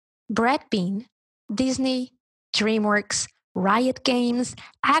Brad Bean, Disney, DreamWorks, Riot Games,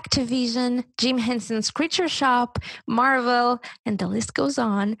 Activision, Jim Henson's Creature Shop, Marvel, and the list goes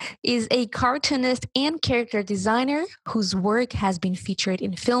on, is a cartoonist and character designer whose work has been featured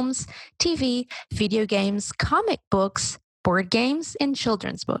in films, TV, video games, comic books, board games, and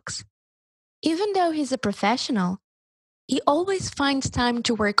children's books. Even though he's a professional, he always finds time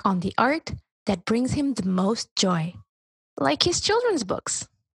to work on the art that brings him the most joy, like his children's books.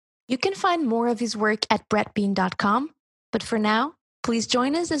 You can find more of his work at bradbean.com, but for now, please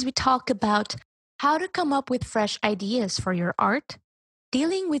join us as we talk about how to come up with fresh ideas for your art,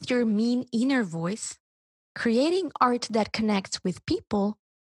 dealing with your mean inner voice, creating art that connects with people,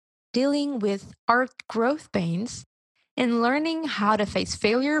 dealing with art growth pains, and learning how to face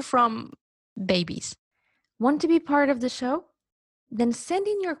failure from babies. Want to be part of the show? Then send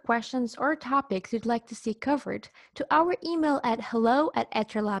in your questions or topics you'd like to see covered to our email at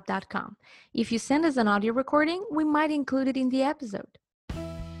hello@etralab.com. If you send us an audio recording, we might include it in the episode.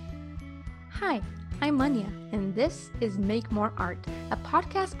 Hi, I'm Anya, and this is Make More Art, a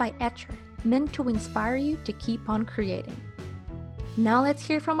podcast by Etra, meant to inspire you to keep on creating. Now let's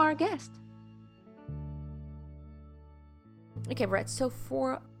hear from our guest. Okay, Brett, so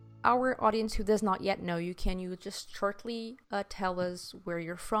for our audience who does not yet know you, can you just shortly tell us where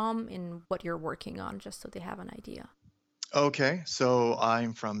you're from and what you're working on, just so they have an idea? Okay, so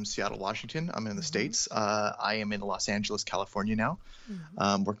I'm from Seattle, Washington. I'm in the States. I am in Los Angeles, California now,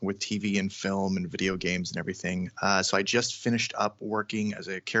 working with TV and film and video games and everything. So I just finished up working as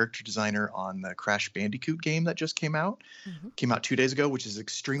a character designer on the Crash Bandicoot game that just came out. Came out 2 days ago, which is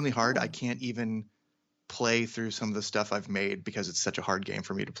extremely hard. I can't even play through some of the stuff I've made because it's such a hard game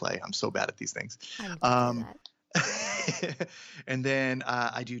for me to play. I'm so bad at these things. And then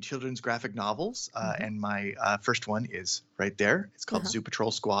I do children's graphic novels, and my first one is right there. It's called Zoo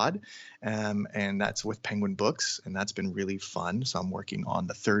Patrol Squad, and that's with Penguin Books, and that's been really fun. So I'm working on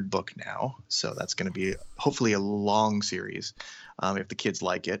the third book now, so that's going to be hopefully a long series if the kids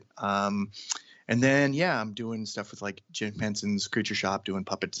like it. And then, I'm doing stuff with like Jim Henson's Creature Shop, doing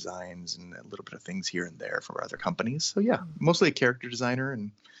puppet designs and a little bit of things here and there for other companies. So mostly a character designer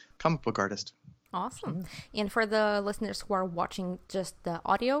and comic book artist. Awesome. And for the listeners who are watching just the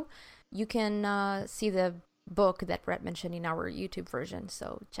audio, you can see the book that Brett mentioned in our YouTube version.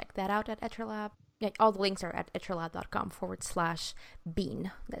 So check that out at Etralab. Yeah, all the links are at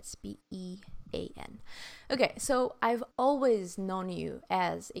etralab.com/bean. That's BEAN. Okay, so I've always known you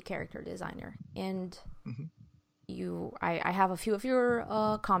as a character designer, and I have a few of your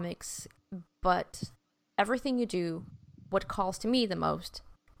comics, but everything you do, what calls to me the most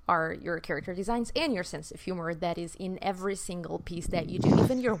are your character designs and your sense of humor that is in every single piece that you do.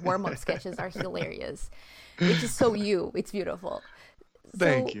 Even your warm-up sketches are hilarious. It's just so you. It's beautiful.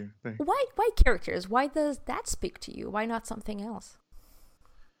 Thank you. Why characters? Why does that speak to you? Why not something else?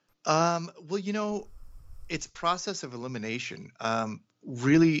 Well, it's process of elimination.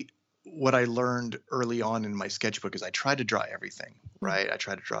 Really, what I learned early on in my sketchbook is I try to draw everything, right? I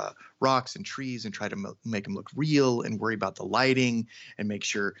try to draw rocks and trees and try to make them look real and worry about the lighting and make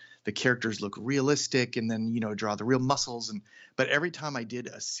sure the characters look realistic, and then, draw the real muscles. But every time I did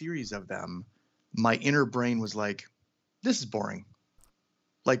a series of them, my inner brain was like, this is boring.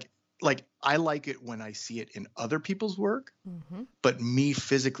 Like I like it when I see it in other people's work, but me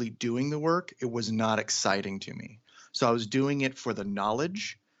physically doing the work, it was not exciting to me. So I was doing it for the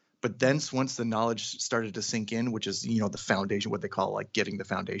knowledge, but then once the knowledge started to sink in, which is, the foundation, what they call like getting the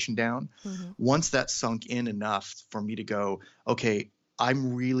foundation down, once that sunk in enough for me to go, okay,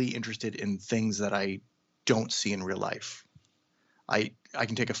 I'm really interested in things that I don't see in real life. I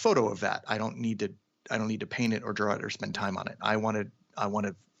can take a photo of that. I don't need to paint it or draw it or spend time on it. I want to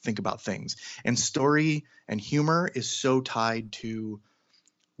think about things. And story and humor is so tied to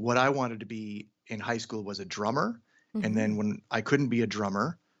what I wanted to be in high school was a drummer. And then when I couldn't be a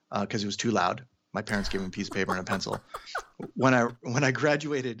drummer because it was too loud, my parents gave me a piece of paper and a pencil. When I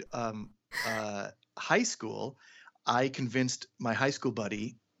graduated high school, I convinced my high school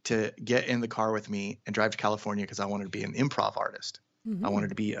buddy to get in the car with me and drive to California because I wanted to be an improv artist. I wanted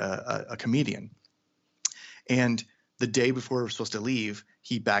to be a comedian. And the day before we were supposed to leave,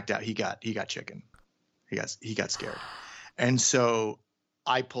 he backed out. He got chicken. He got scared. And so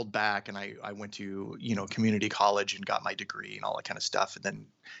I pulled back and I went to, community college and got my degree and all that kind of stuff. And then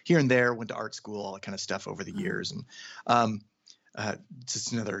here and there went to art school, all that kind of stuff over the years. And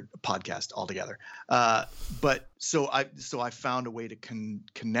just another podcast altogether. But so I found a way to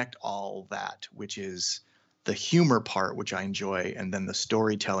connect all that, which is the humor part, which I enjoy, and then the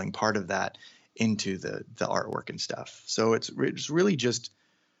storytelling part of that into the artwork and stuff. So it's really just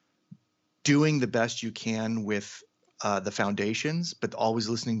doing the best you can with the foundations, but always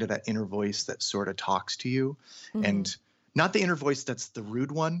listening to that inner voice that sort of talks to you. Mm-hmm. And not the inner voice that's the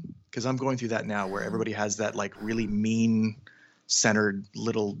rude one, because I'm going through that now where everybody has that like really mean centered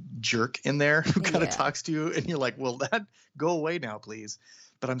little jerk in there who kind of talks to you and you're like, well, that go away now, please.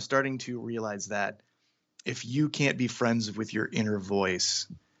 But I'm starting to realize that if you can't be friends with your inner voice,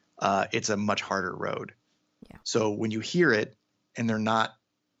 it's a much harder road. Yeah. So when you hear it and they're not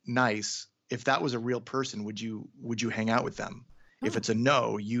nice, if that was a real person, would you hang out with them? If it's a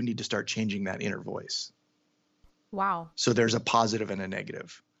no, you need to start changing that inner voice. Wow. So there's a positive and a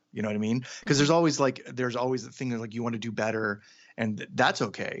negative. You know what I mean? Because there's always the thing that like you want to do better, and that's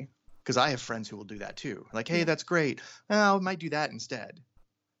okay. Because I have friends who will do that too. Like, hey, that's great. I might do that instead.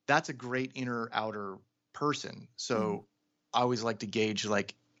 That's a great inner outer person. So I always like to gauge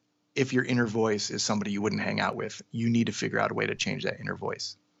like if your inner voice is somebody you wouldn't hang out with, you need to figure out a way to change that inner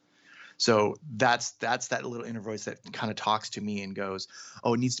voice. So that's that little inner voice that kind of talks to me and goes,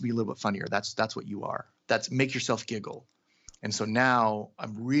 oh, it needs to be a little bit funnier. That's what you are. That's make yourself giggle. And so now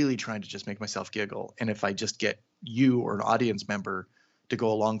I'm really trying to just make myself giggle. And if I just get you or an audience member to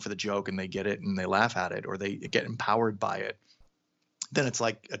go along for the joke and they get it and they laugh at it or they get empowered by it, then it's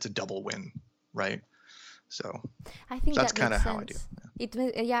like it's a double win, right? So I think that's kind of how I do.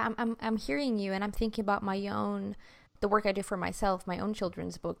 I'm hearing you, and I'm thinking about the work I do for myself, my own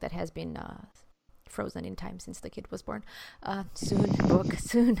children's book that has been frozen in time since the kid was born.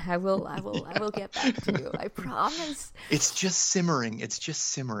 Soon. I will get back to you. I promise. It's just simmering.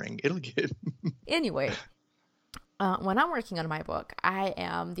 It'll get. Anyway. When I'm working on my book, I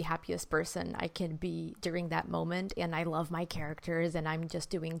am the happiest person I can be during that moment, and I love my characters, and I'm just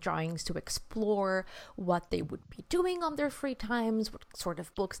doing drawings to explore what they would be doing on their free times, what sort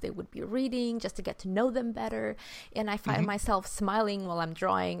of books they would be reading, just to get to know them better. And I find myself smiling while I'm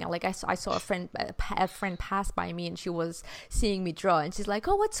drawing. Like I saw a friend pass by me, and she was seeing me draw, and she's like,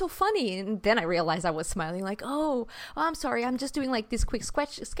 "Oh, what's so funny?" And then I realized I was smiling, like, "Oh, I'm sorry, I'm just doing like these quick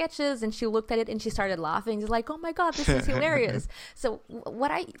sketches." And she looked at it and she started laughing. She's like, "Oh my God, this is hilarious." So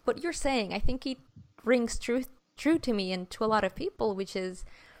what you're saying, I think it rings true to me and to a lot of people, which is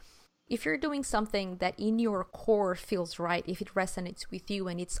if you're doing something that in your core feels right, if it resonates with you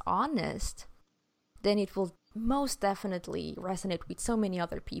and it's honest, then it will most definitely resonate with so many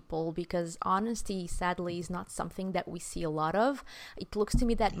other people, because honesty, sadly, is not something that we see a lot of. It looks to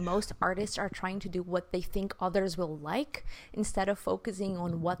me that most artists are trying to do what they think others will like instead of focusing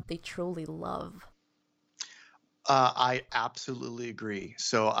on what they truly love. I absolutely agree.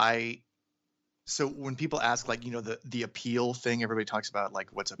 So when people ask, like, you know, the appeal thing, everybody talks about like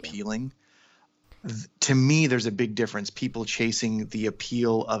what's appealing. To me, there's a big difference. People chasing the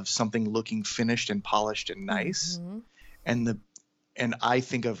appeal of something looking finished and polished and nice, and I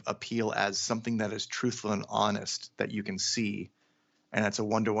think of appeal as something that is truthful and honest that you can see, and it's a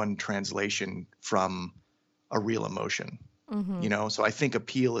one-to-one translation from a real emotion. You know, so I think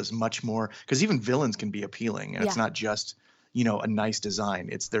appeal is much more, because even villains can be appealing, and it's not just, you know, a nice design.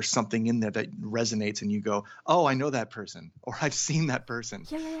 There's something in there that resonates and you go, oh, I know that person, or I've seen that person.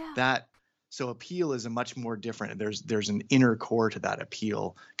 So appeal is a much more different. There's an inner core to that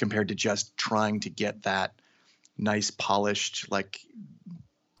appeal compared to just trying to get that nice polished, like,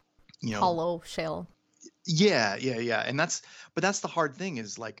 you know, hollow shell. Yeah. And that's the hard thing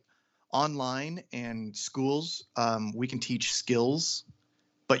is like, online and schools, we can teach skills,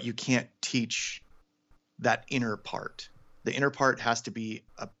 but you can't teach that inner part. The inner part has to be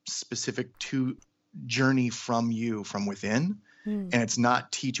a specific journey from you, from within. And it's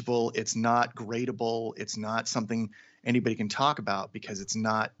not teachable. It's not gradable. It's not something anybody can talk about, because it's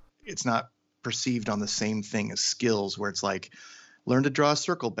not perceived on the same thing as skills, where it's like, learn to draw a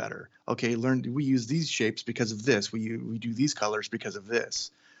circle better. Okay, we use these shapes because of this. We do these colors because of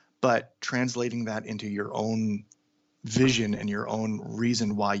this. But translating that into your own vision and your own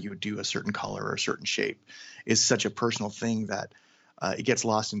reason why you do a certain color or a certain shape is such a personal thing that it gets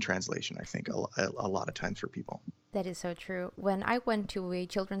lost in translation, I think, a lot of times for people. That is so true. When I went to a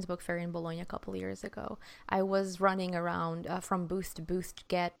children's book fair in Bologna a couple of years ago, I was running around from booth to booth to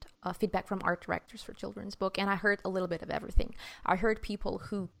get feedback from art directors for children's book, and I heard a little bit of everything. I heard people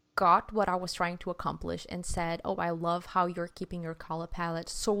who got what I was trying to accomplish and said, oh, I love how you're keeping your color palette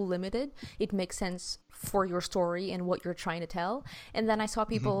so limited. It makes sense for your story and what you're trying to tell. And then I saw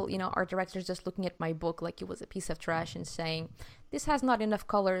people, you know, art directors just looking at my book like it was a piece of trash and saying, this has not enough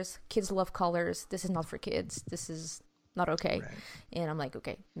colors. Kids love colors. This is not for kids. This is not okay. Right. And I'm like,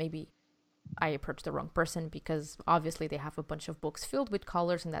 okay, maybe I approached the wrong person, because obviously they have a bunch of books filled with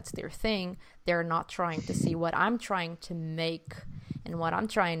colors and that's their thing. They're not trying to see what I'm trying to make and what I'm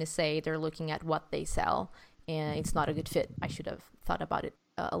trying to say. They're looking at what they sell, and it's not a good fit. I should have thought about it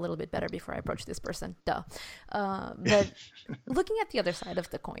a little bit better before I approached this person. Duh. But looking at the other side of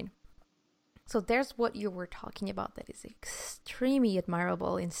the coin. So there's what you were talking about that is extremely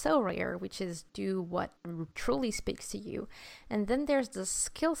admirable and so rare, which is do what truly speaks to you. And then there's the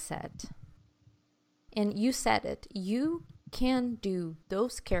skill set. And you said it. You can do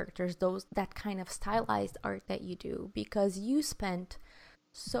those characters, that kind of stylized art that you do, because you spent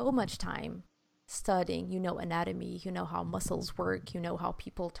so much time studying, you know, anatomy, you know how muscles work, you know how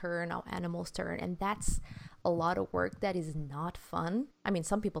people turn, how animals turn, and that's a lot of work that is not fun. I mean,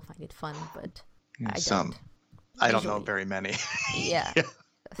 some people find it fun, but I don't know very many. Yeah.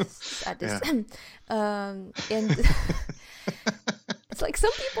 And it's like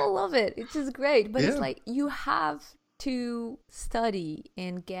some people love it, which is great, but it's like you have to study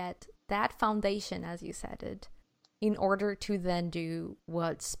and get that foundation, as you said it, in order to then do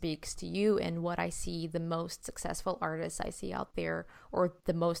what speaks to you. And what I see the most successful artists I see out there, or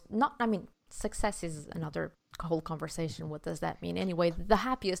the most, success is another whole conversation. What does that mean? Anyway, the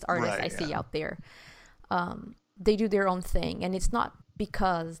happiest artists I see out there, they do their own thing. And it's not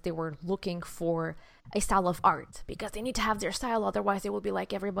because they were looking for a style of art, because they need to have their style, otherwise they will be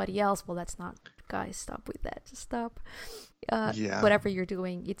like everybody else. Well, that's not, guys, stop with that. Just stop. Whatever you're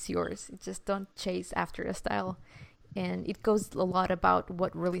doing, it's yours. Just don't chase after a style. And it goes a lot about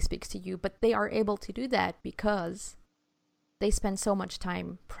what really speaks to you. But they are able to do that because they spend so much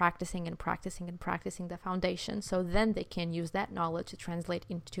time practicing and practicing and practicing the foundation. So then they can use that knowledge to translate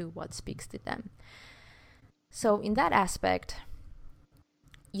into what speaks to them. So in that aspect,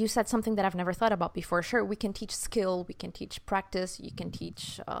 you said something that I've never thought about before. Sure, we can teach skill, we can teach practice, you can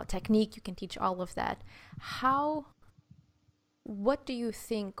teach technique, you can teach all of that. What do you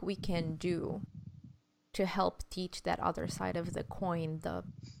think we can do to help teach that other side of the coin, the,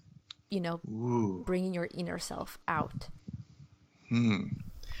 bringing your inner self out?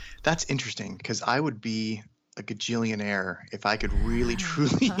 That's interesting, because I would be a gajillionaire if I could really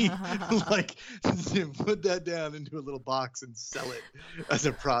truly put that down into a little box and sell it as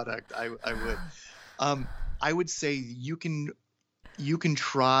a product. I would. I would say you can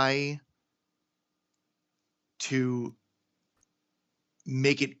try to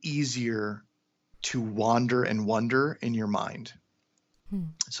make it easier to wander and wonder in your mind.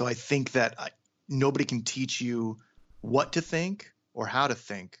 So I think that nobody can teach you what to think or how to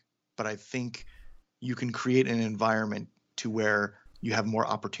think, but I think you can create an environment to where you have more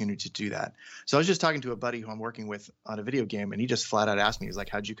opportunity to do that. So I was just talking to a buddy who I'm working with on a video game, and he just flat out asked me, he's like,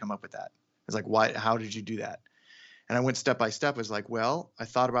 how'd you come up with that? I was like, why, how did you do that? And I went step by step. I was like, well, I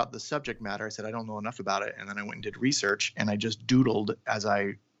thought about the subject matter. I said, I don't know enough about it. And then I went and did research, and I just doodled as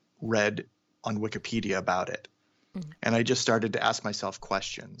I read on Wikipedia about it. And I just started to ask myself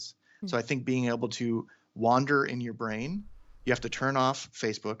questions. So I think being able to wander in your brain, you have to turn off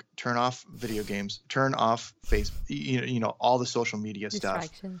Facebook, turn off video games, turn off Facebook, all the social media stuff.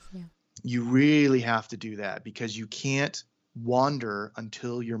 Yeah. You really have to do that, because you can't wander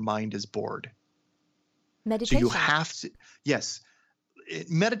until your mind is bored. Meditation. So you have to, yes.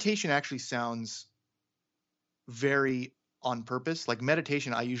 Meditation actually sounds very on purpose. Like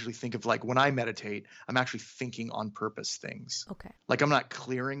meditation, I usually think of like when I meditate, I'm actually thinking on purpose things. Okay. Like I'm not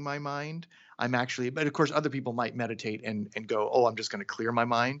clearing my mind. But of course other people might meditate and go, oh, I'm just going to clear my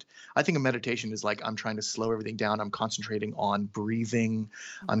mind. I think a meditation is like, I'm trying to slow everything down. I'm concentrating on breathing.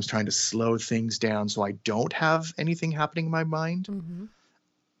 I'm trying to slow things down so I don't have anything happening in my mind.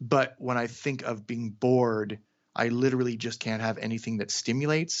 But when I think of being bored, I literally just can't have anything that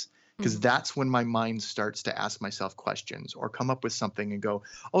stimulates, because that's when my mind starts to ask myself questions or come up with something and go,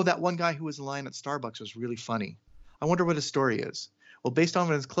 oh, that one guy who was in line at Starbucks was really funny. I wonder what his story is. Well, based on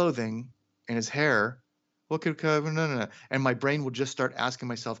his clothing and his hair, what could no. And my brain will just start asking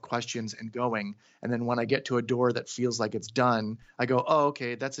myself questions and going. And then when I get to a door that feels like it's done, I go, oh,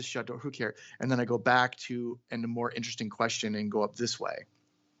 okay, that's a shut door. Who cares? And then I go back to a more interesting question and go up this way.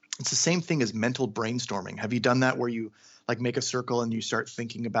 It's the same thing as mental brainstorming. Have you done that, where you like make a circle and you start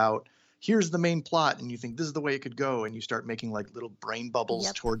thinking about, here's the main plot, and you think this is the way it could go, and you start making like little brain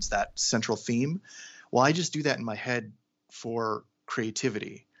bubbles towards that central theme? Well, I just do that in my head for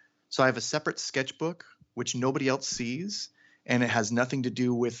creativity. So I have a separate sketchbook, which nobody else sees, and it has nothing to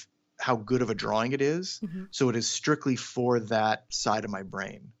do with how good of a drawing it is. So it is strictly for that side of my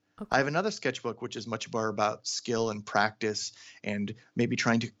brain. I Okay. have another sketchbook, which is much more about skill and practice and maybe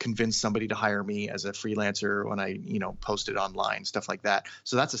trying to convince somebody to hire me as a freelancer when I, post it online, stuff like that.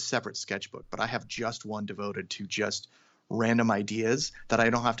 So that's a separate sketchbook, but I have just one devoted to just random ideas that I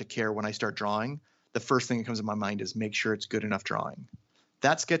don't have to care when I start drawing. The first thing that comes to my mind is make sure it's good enough drawing.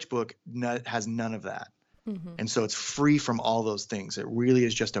 That sketchbook has none of that. Mm-hmm. And so it's free from all those things. It really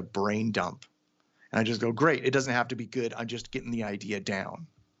is just a brain dump. And I just go, great. It doesn't have to be good. I'm just getting the idea down.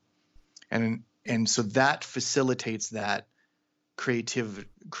 And so that facilitates that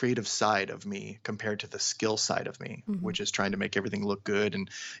creative side of me compared to the skill side of me, Mm-hmm. which is trying to make everything look good and,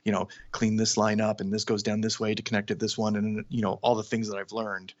 clean this line up and this goes down this way to connect to this one. And, all the things that I've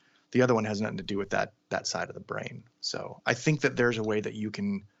learned. The other one has nothing to do with that side of the brain. So I think that there's a way that you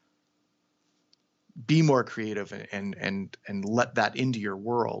can be more creative and let that into your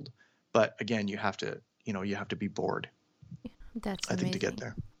world. But again, you have to be bored, That's I think, to amazing. get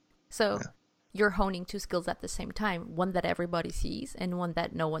there. So Yeah. you're honing two skills at the same time, one that everybody sees and one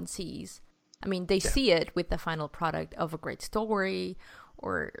that no one sees. I mean, they see it with the final product of a great story,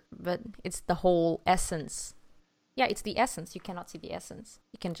 but it's the whole essence. Yeah, it's the essence. You cannot see the essence.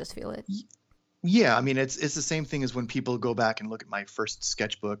 You can just feel it. Yeah, I mean, it's the same thing as when people go back and look at my first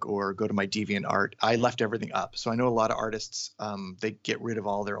sketchbook or go to my DeviantArt. I left everything up. So I know a lot of artists, they get rid of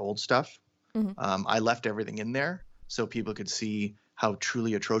all their old stuff. Mhm. I left everything in there so people could see how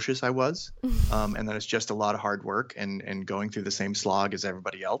truly atrocious I was. And then it's just a lot of hard work and going through the same slog as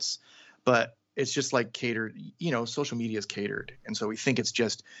everybody else. But it's just like catered, social media is catered. And so we think it's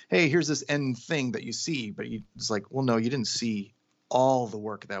just, hey, here's this end thing that you see. But it's like, well, no, you didn't see all the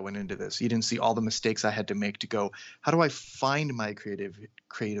work that went into this. You didn't see all the mistakes I had to make to go, how do I find my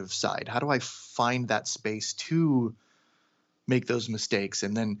creative side? How do I find that space to make those mistakes?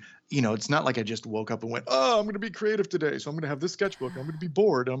 And then, it's not like I just woke up and went, oh, I'm going to be creative today. So I'm going to have this sketchbook. I'm going to be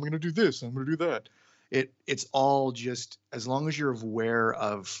bored. I'm going to do this. I'm going to do that. It's all just, as long as you're aware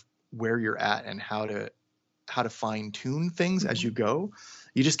of where you're at and how to fine tune things as you go,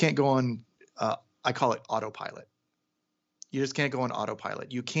 you just can't go on, I call it autopilot. You just can't go on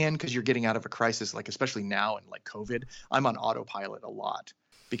autopilot. You can, because you're getting out of a crisis, like especially now in like COVID, I'm on autopilot a lot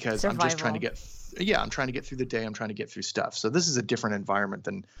because I'm just trying to I'm trying to get through the day. I'm trying to get through stuff. So this is a different environment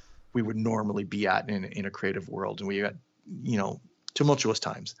than we would normally be at in a creative world. And we got, tumultuous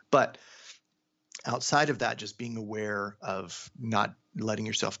times. But outside of that, just being aware of not letting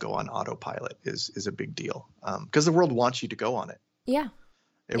yourself go on autopilot is a big deal. Because the world wants you to go on it. Yeah.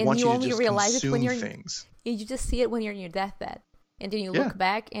 It And wants you you to only just realize it when consume you're things. you just see it when you're in your deathbed, and then you Yeah. look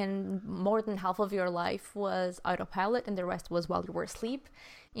back and more than half of your life was autopilot and the rest was while you were asleep,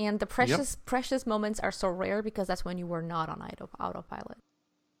 and the precious moments are so rare because that's when you were not on autopilot.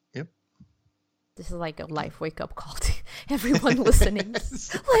 Yep. This is like a life wake-up call to everyone listening.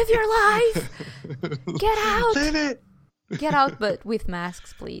 Live your life. Get out. Live it. Get out, but with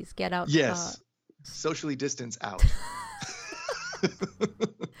masks, please. Get out. Yes. Socially distance out.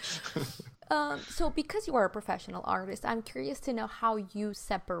 So because you are a professional artist, I'm curious to know how you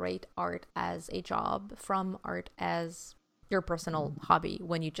separate art as a job from art as your personal hobby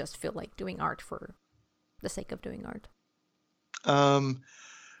when you just feel like doing art for the sake of doing art.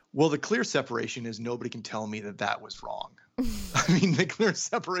 Well, the clear separation is nobody can tell me that was wrong. I mean, the clear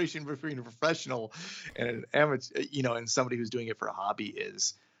separation between a professional and an amateur, and somebody who's doing it for a hobby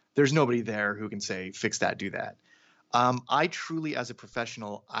is there's nobody there who can say, fix that, do that. I truly, as a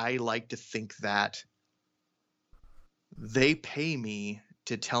professional, I like to think that they pay me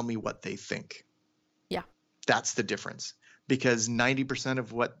to tell me what they think. Yeah. That's the difference. Because 90%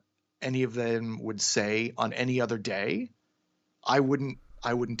 of what any of them would say on any other day, I wouldn't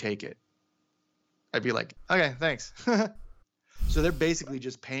take it. I'd be like, okay, thanks. So they're basically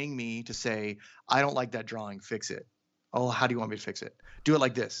just paying me to say, I don't like that drawing, fix it. Oh, how do you want me to fix it? Do it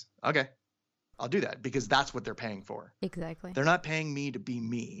like this. Okay. I'll do that because that's what they're paying for. Exactly. They're not paying me to be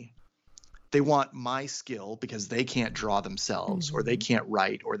me. They want my skill because they can't draw themselves or they can't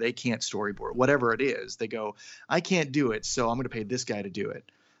write or they can't storyboard, whatever it is. They go, I can't do it, so I'm going to pay this guy to do it.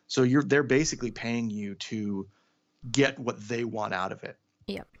 So they're basically paying you to get what they want out of it.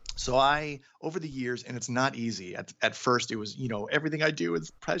 Yep. So over the years, and it's not easy. At first, it was, everything I do is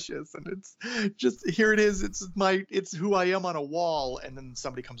precious, and it's just here it is. It's who I am on a wall, and then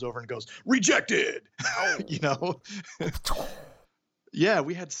somebody comes over and goes, rejected. Yeah,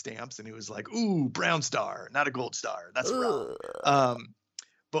 we had stamps, and it was like, ooh, brown star, not a gold star. That's wrong.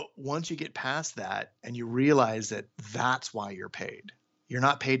 But once you get past that, and you realize that that's why you're paid. You're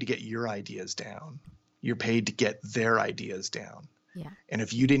not paid to get your ideas down. You're paid to get their ideas down. Yeah. And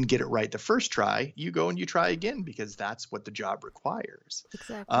if you didn't get it right the first try, you go and you try again because that's what the job requires.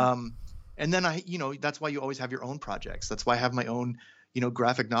 Exactly. And then that's why you always have your own projects. That's why I have my own,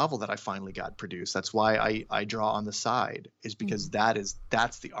 graphic novel that I finally got produced. That's why I draw on the side, is because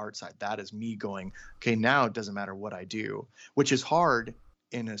that's the art side. That is me going, okay, now it doesn't matter what I do, which is hard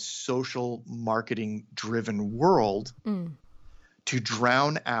in a social marketing driven world to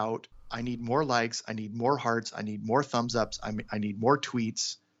drown out. I need more likes. I need more hearts. I need more thumbs ups. I need more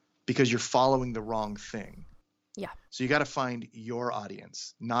tweets, because you're following the wrong thing. Yeah. So you got to find your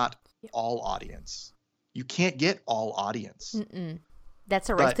audience, not all audience. You can't get all audience. That's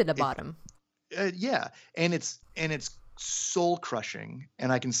a race to the bottom. Yeah. And it's soul crushing.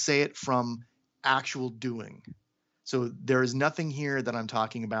 And I can say it from actual doing. So there is nothing here that I'm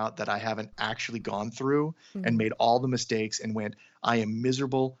talking about that I haven't actually gone through and made all the mistakes and went, I am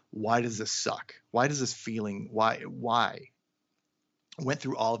miserable. Why does this suck? Why does this feeling? Why? I went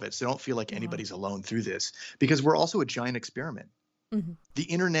through all of it. So don't feel like anybody's alone through this, because we're also a giant experiment. The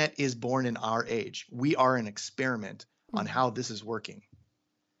internet is born in our age. We are an experiment on how this is working.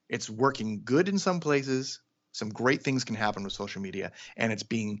 It's working good in some places. Some great things can happen with social media, and it's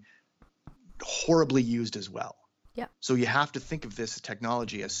being horribly used as well. Yeah. So you have to think of this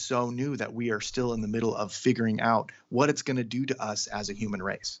technology as so new that we are still in the middle of figuring out what it's going to do to us as a human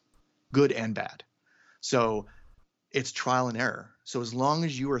race, good and bad. So it's trial and error. So as long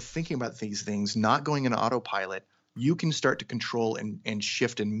as you are thinking about these things, not going in autopilot, you can start to control and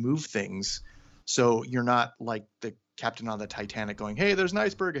shift and move things. So you're not like the captain on the Titanic going, hey, there's an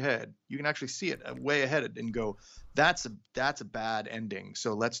iceberg ahead. You can actually see it way ahead and go, that's a bad ending.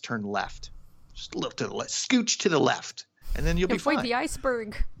 So let's turn left. Just a little to the left, scooch to the left, and then you'll be fine. Avoid the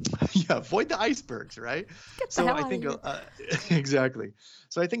iceberg. Yeah, avoid the icebergs, right? Get the hell out of here. Exactly.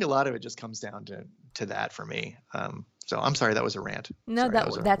 So I think a lot of it just comes down to that for me. So I'm sorry, that was a rant. No,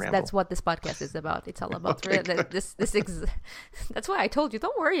 Sorry, that's what this podcast is about. It's all about that's why I told you,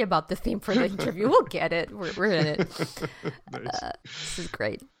 don't worry about the theme for the interview. We'll get it. We're in it. Nice. This is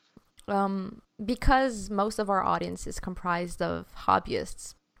great. Because most of our audience is comprised of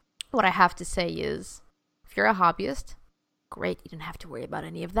hobbyists, what I have to say is, if you're a hobbyist, great. You don't have to worry about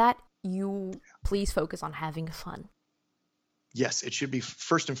any of that. You please focus on having fun. Yes, it should be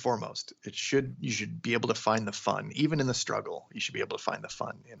first and foremost. You should be able to find the fun, even in the struggle. You should be able to find the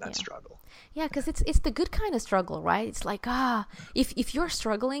fun in that struggle. Yeah, because it's the good kind of struggle, right? It's like, if you're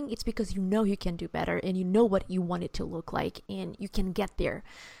struggling, it's because you know you can do better and you know what you want it to look like, and you can get there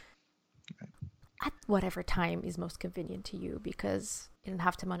at whatever time is most convenient to you, because you don't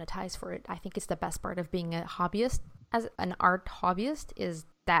have to monetize for it. I think it's the best part of being a hobbyist, as an art hobbyist, is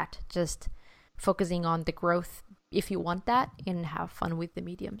that just focusing on the growth if you want that, and have fun with the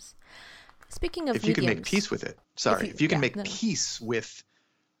mediums. Speaking of mediums, if you can make peace with it. If you can make peace with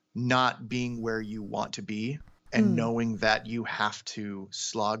not being where you want to be, and knowing that you have to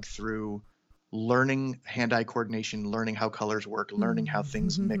slog through learning hand-eye coordination, learning how colors work, learning how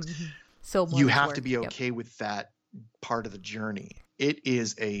things mix. So you have to be okay with that part of the journey. It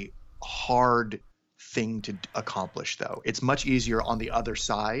is a hard thing to accomplish, though. It's much easier on the other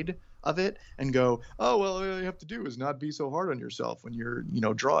side of it and go, oh, well, all you have to do is not be so hard on yourself when you're,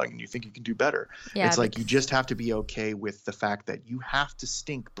 drawing and you think you can do better. Yeah, it's like you just have to be okay with the fact that you have to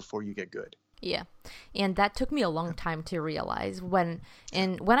stink before you get good. Yeah. And that took me a long time to realize. When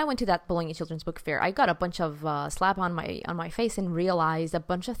I went to that Bologna Children's Book Fair, I got a bunch of slap on my face and realized a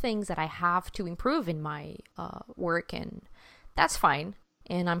bunch of things that I have to improve in my work, and that's fine.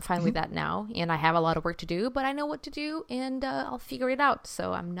 And I'm fine with that now. And I have a lot of work to do, but I know what to do, and I'll figure it out.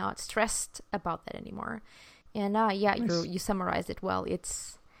 So I'm not stressed about that anymore. And nice. You summarized it well.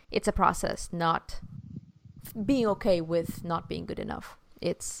 It's a process, not being okay with not being good enough.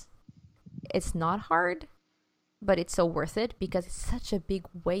 It's not hard, but it's so worth it, because it's such a big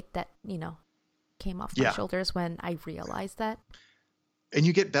weight that, came off my shoulders when I realized that. And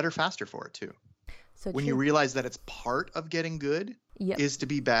you get better faster for it too. So when you realize that it's part of getting good is to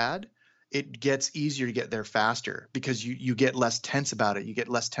be bad, it gets easier to get there faster, because you get less tense about it. You get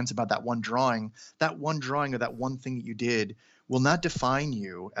less tense about that one drawing. That one drawing or that one thing that you did will not define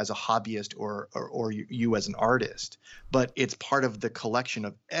you as a hobbyist or you as an artist, but it's part of the collection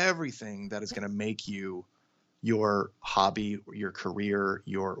of everything that is going to make you your hobby, your career,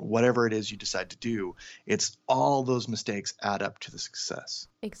 your whatever it is you decide to do. It's all those mistakes add up to the success.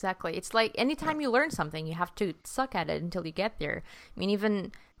 Exactly. It's like anytime you learn something, you have to suck at it until you get there. I mean,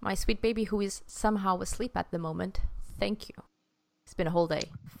 even my sweet baby, who is somehow asleep at the moment, thank you. It's been a whole day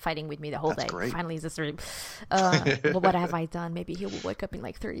fighting with me the whole That's day. great. Finally, he's asleep. What have I done? Maybe he will wake up in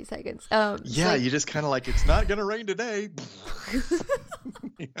like 30 seconds. Yeah, you just kind of like, it's not gonna rain today.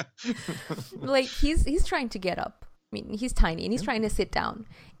 Like he's trying to get up. I mean, he's tiny and he's trying to sit down.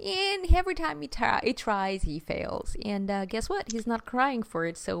 And every time he tries, he fails. And guess what? He's not crying for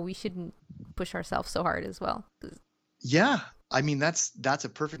it, so we shouldn't push ourselves so hard as well. Yeah, I mean, that's a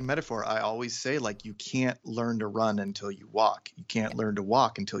perfect metaphor. I always say, like, you can't learn to run until you walk. You can't learn to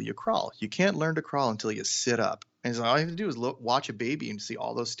walk until you crawl. You can't learn to crawl until you sit up. And so all you have to do is watch a baby and see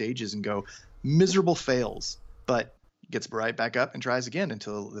all those stages and go, miserable fails, but gets right back up and tries again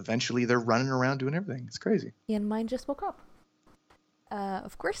until eventually they're running around doing everything. It's crazy. And mine just woke up.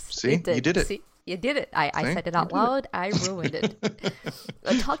 Of course. See, you did it. See, you did it. I said it out loud. I ruined it.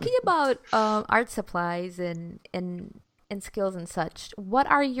 Talking about art supplies and skills and such, what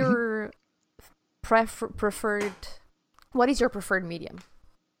are your preferred? What is your preferred medium?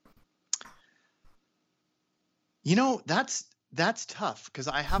 You know, that's tough because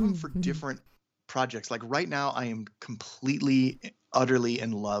I have them for different projects. Like right now, I am completely, utterly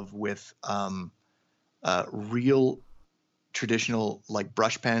in love with real traditional like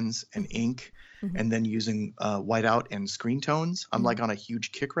brush pens and ink, and then using whiteout and screen tones. I'm like on a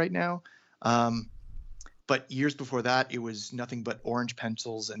huge kick right now. But years before that, it was nothing but orange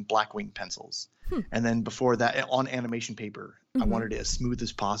pencils and Blackwing pencils. And then before that, on animation paper, I wanted it as smooth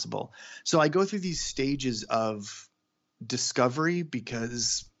as possible. So I go through these stages of discovery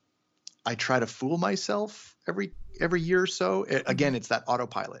because I try to fool myself every year or so. Again, it's that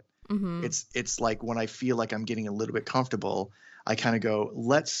autopilot. It's like when I feel like I'm getting a little bit comfortable, I kind of go,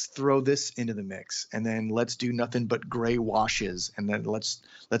 let's throw this into the mix, and then let's do nothing but gray washes, and then let's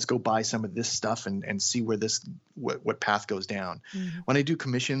go buy some of this stuff and see where what path goes down. When I do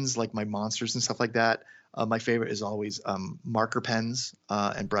commissions like my monsters and stuff like that, my favorite is always marker pens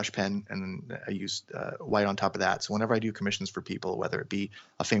and brush pen, and then I use white on top of that. So whenever I do commissions for people, whether it be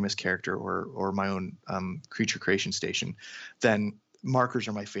a famous character or my own creature creation station, then markers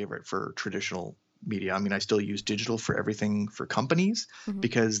are my favorite for traditional media. I mean, I still use digital for everything for companies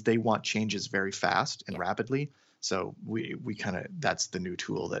because they want changes very fast and rapidly. So we kind of, that's the new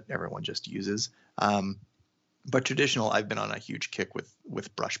tool that everyone just uses. But traditional, I've been on a huge kick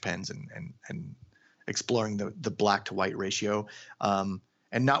with brush pens and exploring the black to white ratio, and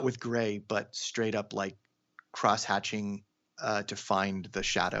not with gray, but straight up like cross hatching to find the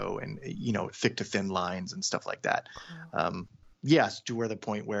shadow and, thick to thin lines and stuff like that. Yes, to where the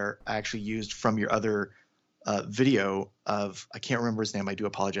point where I actually used from your other video of, I can't remember his name, I do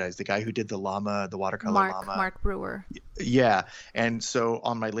apologize, the guy who did the watercolor llama. Mark Brewer. Yeah. And so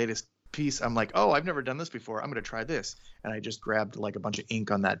on my latest piece, I'm like, oh, I've never done this before. I'm going to try this. And I just grabbed like a bunch of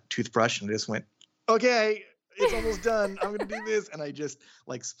ink on that toothbrush and I just went, okay, it's almost done. I'm going to do this. And I just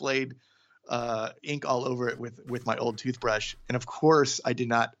like splayed ink all over it with my old toothbrush. And of course, I did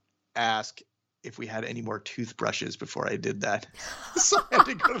not ask if we had any more toothbrushes before I did that. So I had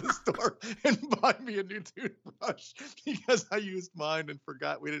to go to the store and buy me a new toothbrush because I used mine and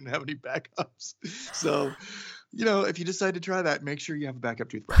forgot we didn't have any backups. So, if you decide to try that, make sure you have a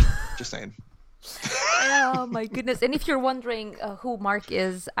backup toothbrush. Just saying. Oh my goodness. And if you're wondering who Mark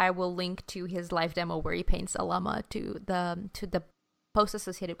is, I will link to his live demo where he paints a llama to the post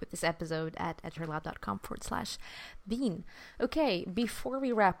associated with this episode at edgerlab.com/Bean. Okay, before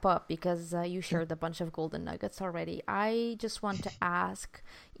we wrap up, because you shared a bunch of golden nuggets already, I just want to ask,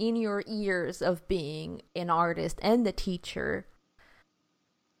 in your years of being an artist and a teacher,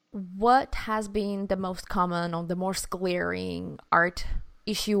 what has been the most common or the most glaring art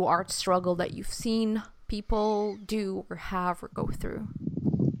issue, art struggle that you've seen people do or have or go through?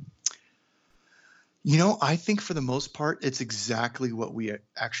 I think for the most part, it's exactly what we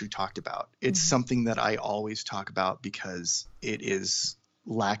actually talked about. It's something that I always talk about because it is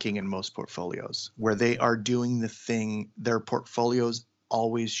lacking in most portfolios, where they are doing the thing. Their portfolios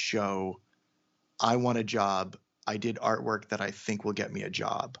always show, I want a job. I did artwork that I think will get me a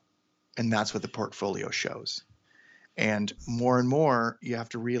job. And that's what the portfolio shows. And more, you have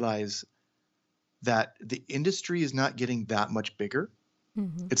to realize that the industry is not getting that much bigger.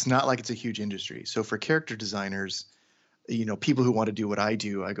 It's not like it's a huge industry. So for character designers, people who want to do what I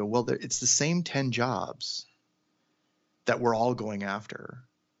do, I go, well, it's the same 10 jobs that we're all going after.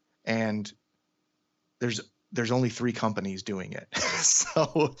 And there's only 3 companies doing it.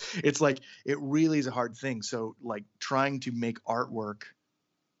 So it's like, it really is a hard thing. So like trying to make artwork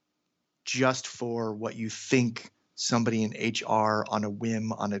just for what you think somebody in HR on a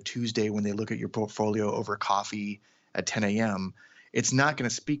whim on a Tuesday when they look at your portfolio over coffee at 10 a.m., it's not going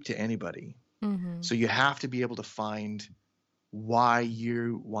to speak to anybody. So you have to be able to find why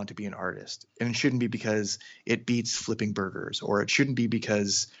you want to be an artist. And it shouldn't be because it beats flipping burgers, or it shouldn't be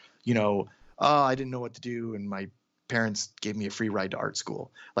because, oh, I didn't know what to do and my parents gave me a free ride to art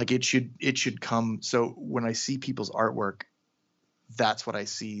school. Like it should come. So when I see people's artwork, that's what I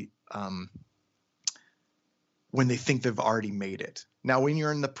see when they think they've already made it. Now, when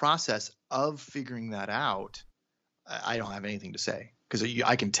you're in the process of figuring that out, I don't have anything to say, because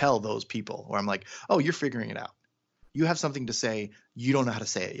I can tell those people where I'm like, oh, you're figuring it out. You have something to say. You don't know how to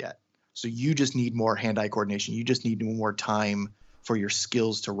say it yet. So you just need more hand-eye coordination. You just need more time for your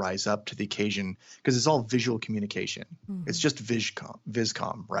skills to rise up to the occasion, because it's all visual communication. Mm-hmm. It's just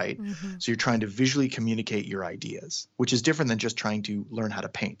viscom, right? Mm-hmm. So you're trying to visually communicate your ideas, which is different than just trying to learn how to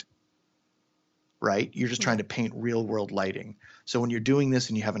paint, right? You're just trying to paint real world lighting. So when you're doing this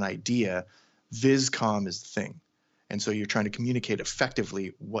and you have an idea, viscom is the thing. And so you're trying to communicate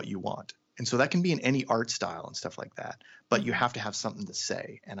effectively what you want. And so that can be in any art style and stuff like that, but you have to have something to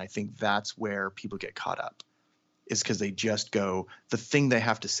say. And I think that's where people get caught up, is because they just go, the thing they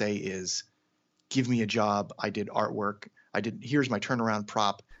have to say is, give me a job. I did artwork. Here's my turnaround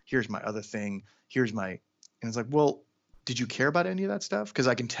prop. Here's my other thing. And it's like, well, did you care about any of that stuff? Because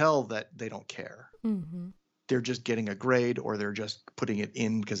I can tell that they don't care. Mm-hmm. They're just getting a grade, or they're just putting it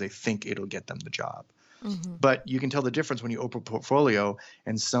in because they think it'll get them the job. Mm-hmm. But you can tell the difference when you open a portfolio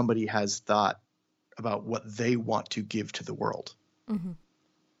and somebody has thought about what they want to give to the world. Mm-hmm.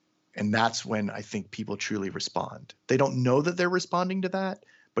 And that's when I think people truly respond. They don't know that they're responding to that,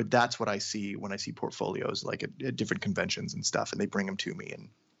 but that's what I see when I see portfolios like at different conventions and stuff, and they bring them to me, and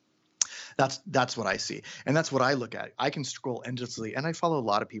that's what I see. And that's what I look at. I can scroll endlessly, and I follow a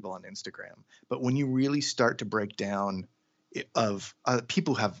lot of people on Instagram, but when you really start to break down of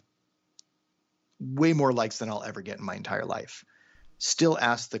people who have way more likes than I'll ever get in my entire life, still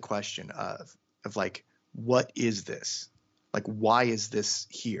ask the question of like, what is this? Like, why is this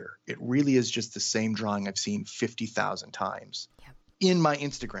here? It really is just the same drawing I've seen 50,000 times in my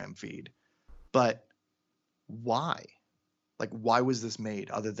Instagram feed. But why? Like, why was this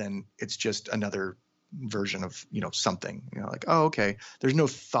made, other than it's just another version of, something, like, oh, okay, there's no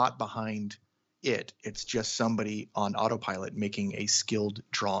thought behind it. It's just somebody on autopilot making a skilled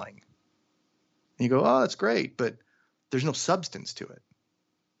drawing. And you go, oh, that's great, but there's no substance to it.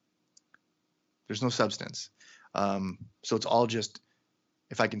 There's no substance. So it's all just,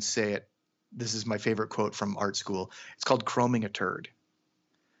 if I can say it, this is my favorite quote from art school. It's called chroming a turd.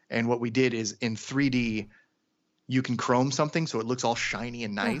 And what we did is, in 3D, you can chrome something so it looks all shiny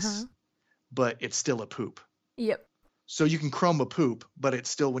and nice, but it's still a poop. Yep. So you can chrome a poop, but it's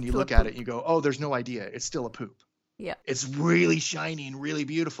still, when you look at it, you go, oh, there's no idea. It's still a poop. Yeah. It's really shiny and really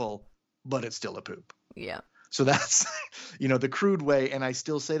beautiful, but it's still a poop. Yeah. So that's, the crude way. And I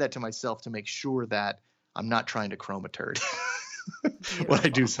still say that to myself to make sure that I'm not trying to chrome a turd when I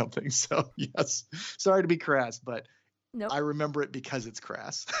do something. So yes, sorry to be crass, but I remember it because it's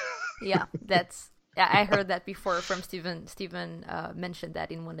crass. Yeah, I heard that before from Steven. Steven mentioned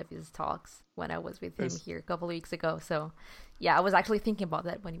that in one of his talks when I was with him here a couple of weeks ago. So yeah, I was actually thinking about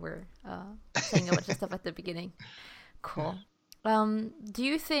that when you were saying a bunch of stuff at the beginning. Cool. Do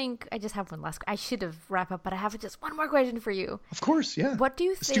you think, I just have one last, I should have wrapped up, but I have just one more question for you. Of course, yeah. What do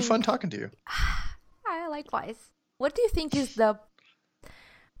you think? It's too fun talking to you. Likewise. What do you think is the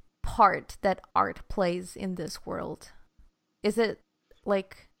part that art plays in this world? Is it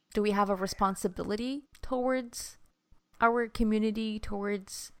like, do we have a responsibility towards our community,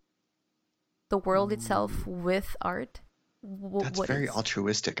 towards the world itself with art? That's very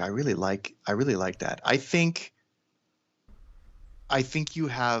altruistic. I really like that. I think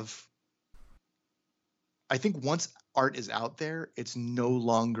once art is out there, it's no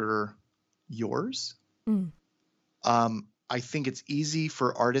longer yours. Mm. I think it's easy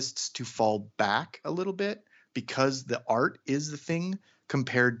for artists to fall back a little bit because the art is the thing,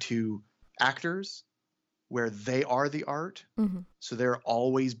 compared to actors, where they are the art. Mm-hmm. So they're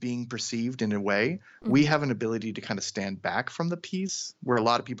always being perceived in a way. Mm-hmm. We have an ability to kind of stand back from the piece, where a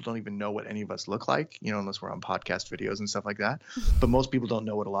lot of people don't even know what any of us look like, unless we're on podcast videos and stuff like that. But most people don't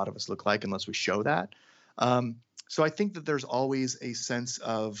know what a lot of us look like unless we show that. So I think that there's always a sense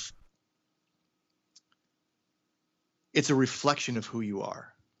of, it's a reflection of who you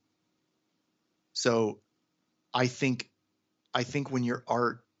are. So I think when your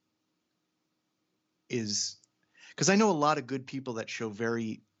art is, because I know a lot of good people that show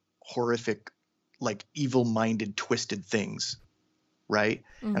very horrific, like evil-minded, twisted things, right?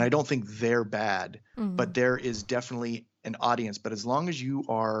 Mm-hmm. And I don't think they're bad, but there is definitely an audience. But as long as you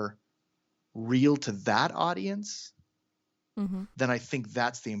are real to that audience, then I think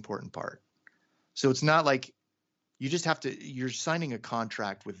that's the important part. So it's not like, You just have to, you're signing a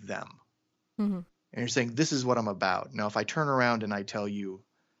contract with them. Mm-hmm. And you're saying, this is what I'm about. Now, if I turn around and I tell you,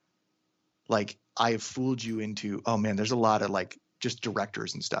 like, I have fooled you into, oh man, there's a lot of like just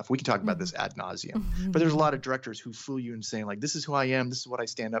directors and stuff. We can talk about this ad nauseum, but there's a lot of directors who fool you in saying like, this is who I am. This is what I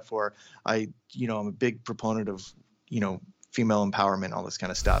stand up for. I'm a big proponent of, female empowerment, all this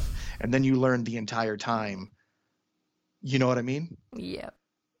kind of stuff. And then you learn the entire time, you know what I mean? Yeah.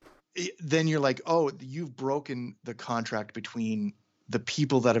 Then you're like, oh, you've broken the contract between the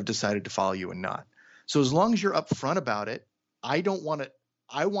people that have decided to follow you and not. So as long as you're upfront about it, I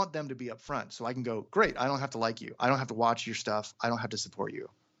want them to be upfront so I can go, great, I don't have to like you. I don't have to watch your stuff. I don't have to support you.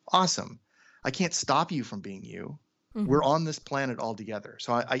 Awesome. I can't stop you from being you. Mm-hmm. We're on this planet all together.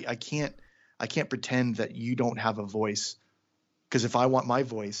 So I can't pretend that you don't have a voice, because if I want my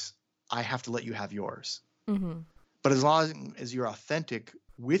voice, I have to let you have yours. Mm-hmm. But as long as you're authentic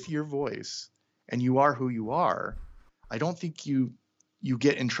with your voice and you are who you are, I don't think you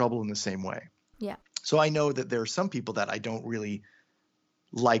get in trouble in the same way. Yeah. So I know that there are some people that I don't really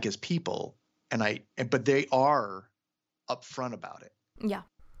like as people, but they are upfront about it. Yeah.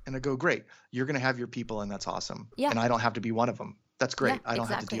 And I go, great, you're going to have your people and that's awesome. Yeah. And I don't have to be one of them. That's great. Yeah, I don't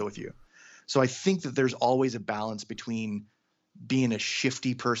have to exactly. deal with you. So I think that there's always a balance between being a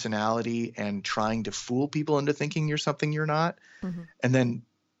shifty personality and trying to fool people into thinking you're something you're not. Mm-hmm. And then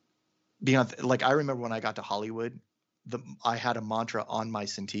like, I remember when I got to Hollywood, I had a mantra on my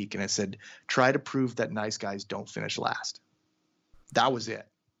Cintiq and it said, try to prove that nice guys don't finish last. That was it.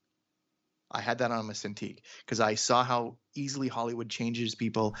 I had that on my Cintiq because I saw how easily Hollywood changes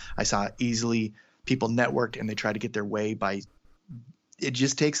people. I saw how easily people networked and they try to get their way by, it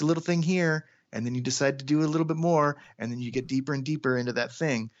just takes a little thing here and then you decide to do a little bit more and then you get deeper and deeper into that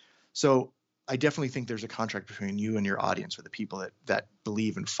thing. So I definitely think there's a contract between you and your audience, or the people that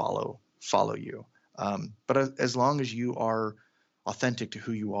believe and follow you. But as long as you are authentic to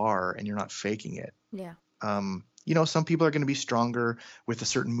who you are and you're not faking it. Yeah. Some people are going to be stronger with a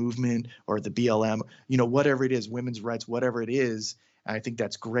certain movement or the BLM, whatever it is, women's rights, whatever it is. And I think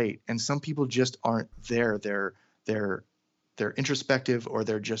that's great. And some people just aren't there. They're introspective, or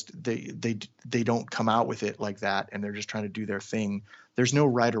they're just, they don't come out with it like that. And they're just trying to do their thing. There's no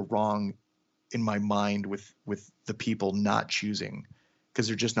right or wrong in my mind with the people not choosing, because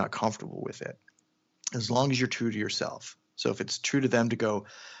they're just not comfortable with it. As long as you're true to yourself. So if it's true to them to go,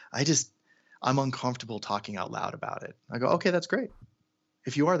 I'm uncomfortable talking out loud about it. I go, okay, that's great.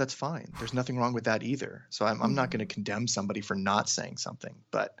 If you are, that's fine. There's nothing wrong with that either. So I'm not going to condemn somebody for not saying something.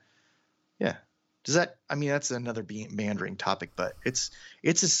 But yeah, that's another meandering topic, but it's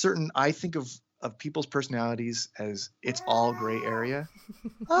a certain, I think of people's personalities as it's all gray area.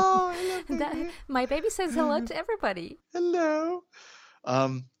 Oh, hello, my baby says hello to everybody. Hello.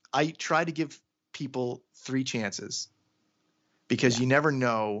 I try to give people 3 chances, because you never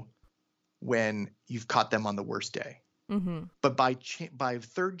know when you've caught them on the worst day. Mm-hmm. But by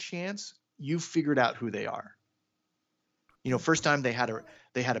 3rd chance, you've figured out who they are. First time they had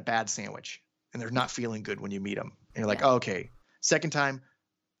a bad sandwich and they're not feeling good when you meet them. And you're like, oh, okay. Second time,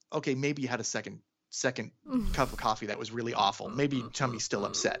 okay, maybe you had a second cup of coffee that was really awful. Maybe your tummy's still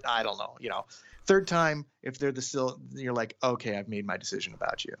upset. I don't know. Third time, if they're you're like, okay, I've made my decision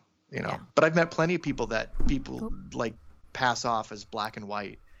about you. Yeah. But I've met plenty of people that like pass off as black and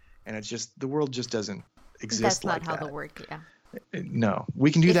white. And it's just, the world just doesn't exist like that. That's not how they work, yeah. No.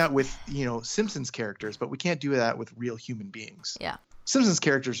 We can do that with, Simpsons characters, but we can't do that with real human beings. Yeah. Simpsons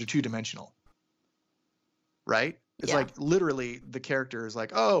characters are 2-dimensional. Right? It's like literally the character is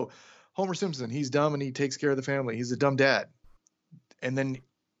like, oh, Homer Simpson, he's dumb and he takes care of the family. He's a dumb dad. And then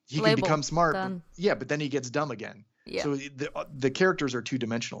he can become smart. But then he gets dumb again. Yeah. So the characters are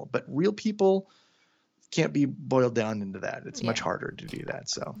 2-dimensional, but real people can't be boiled down into that. It's much harder to do that.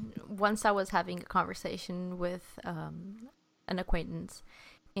 So once I was having a conversation with an acquaintance,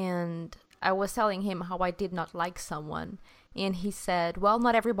 and I was telling him how I did not like someone, and he said, well,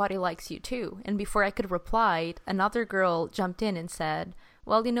 not everybody likes you too. And before I could reply, another girl jumped in and said,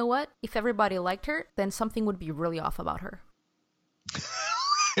 well, you know what? If everybody liked her, then something would be really off about her.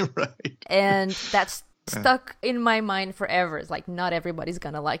 Right. And that's stuck in my mind forever. It's like, not everybody's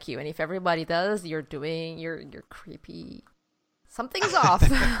gonna like you, and if everybody does, you're creepy. Something's off.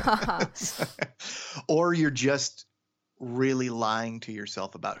 Or you're just really lying to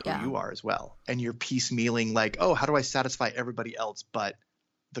yourself about who you are as well, and you're piecemealing like, oh, how do I satisfy everybody else but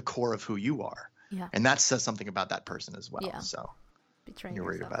the core of who you are? And that says something about that person as well. So betraying you're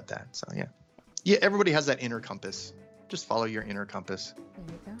worried yourself about that. So yeah, everybody has that inner compass. Just follow your inner compass.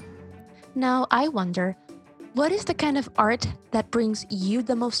 There you go. Now I wonder, what is the kind of art that brings you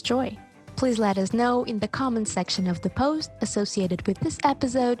the most joy? Please let us know in the comments section of the post associated with this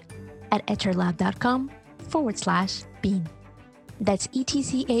episode at etchrlab.com/bean. That's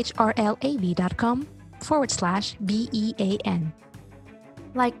etchrlab.com/BEAN.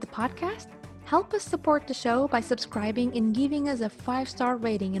 Like the podcast? Help us support the show by subscribing and giving us a 5-star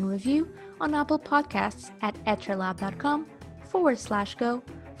rating and review on Apple Podcasts at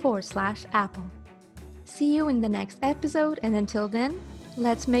etchrlab.com/go/Apple. See you in the next episode, and until then,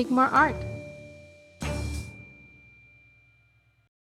 let's make more art.